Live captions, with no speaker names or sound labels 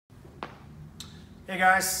Hey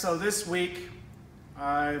guys, so this week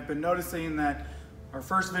I've been noticing that our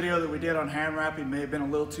first video that we did on hand wrapping may have been a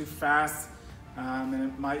little too fast and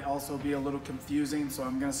it might also be a little confusing, so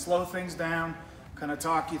I'm going to slow things down, kind of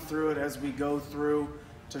talk you through it as we go through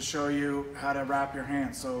to show you how to wrap your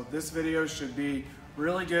hands. So this video should be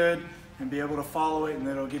really good and be able to follow it, and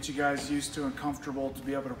it'll get you guys used to and comfortable to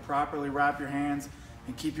be able to properly wrap your hands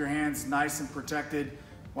and keep your hands nice and protected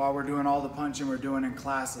while we're doing all the punching we're doing in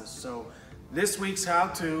classes. So this week's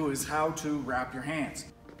how-to is how to wrap your hands.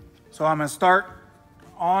 So I'm going to start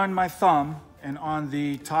on my thumb and on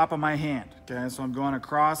the top of my hand. Okay, so I'm going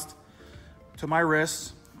across to my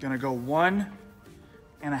wrist. I'm going to go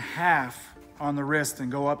 1.5 on the wrist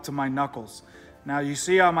and go up to my knuckles. Now you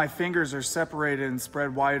see how my fingers are separated and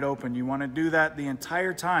spread wide open. You want to do that the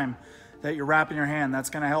entire time that you're wrapping your hand. That's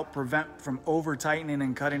going to help prevent from over tightening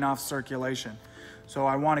and cutting off circulation. So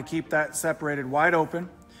I want to keep that separated wide open.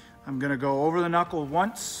 I'm going to go over the knuckle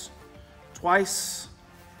once, twice,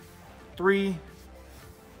 3,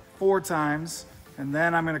 4 times, and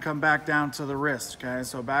then I'm going to come back down to the wrist. Okay,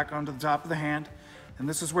 so back onto the top of the hand, and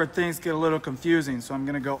this is where things get a little confusing. So I'm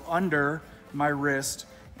going to go under my wrist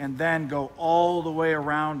and then go all the way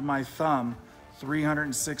around my thumb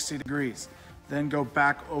 360 degrees, then go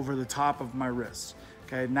back over the top of my wrist.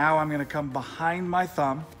 Okay, now I'm going to come behind my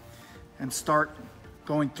thumb and start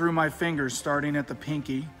going through my fingers, starting at the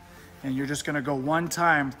pinky, and you're just going to go one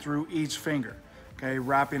time through each finger. Okay,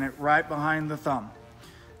 wrapping it right behind the thumb.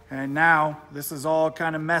 And now this is all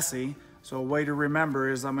kind of messy, so a way to remember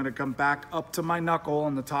is I'm going to come back up to my knuckle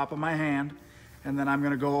on the top of my hand, and then I'm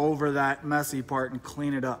going to go over that messy part and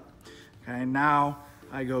clean it up. Okay, now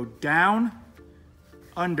I go down,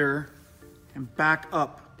 under, and back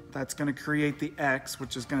up. That's going to create the X,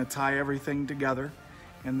 which is going to tie everything together.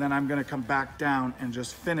 And then I'm going to come back down and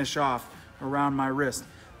just finish off around my wrist.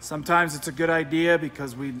 Sometimes it's a good idea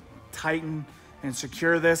because we tighten and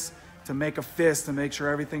secure this to make a fist, to make sure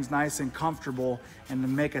everything's nice and comfortable, and to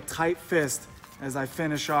make a tight fist as I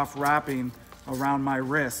finish off wrapping around my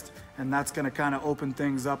wrist. And that's going to kind of open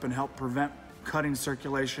things up and help prevent cutting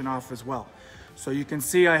circulation off as well. So you can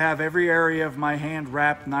see I have every area of my hand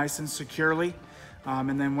wrapped nice and securely.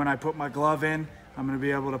 And then when I put my glove in, I'm going to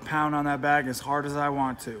be able to pound on that bag as hard as I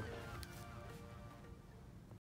want to.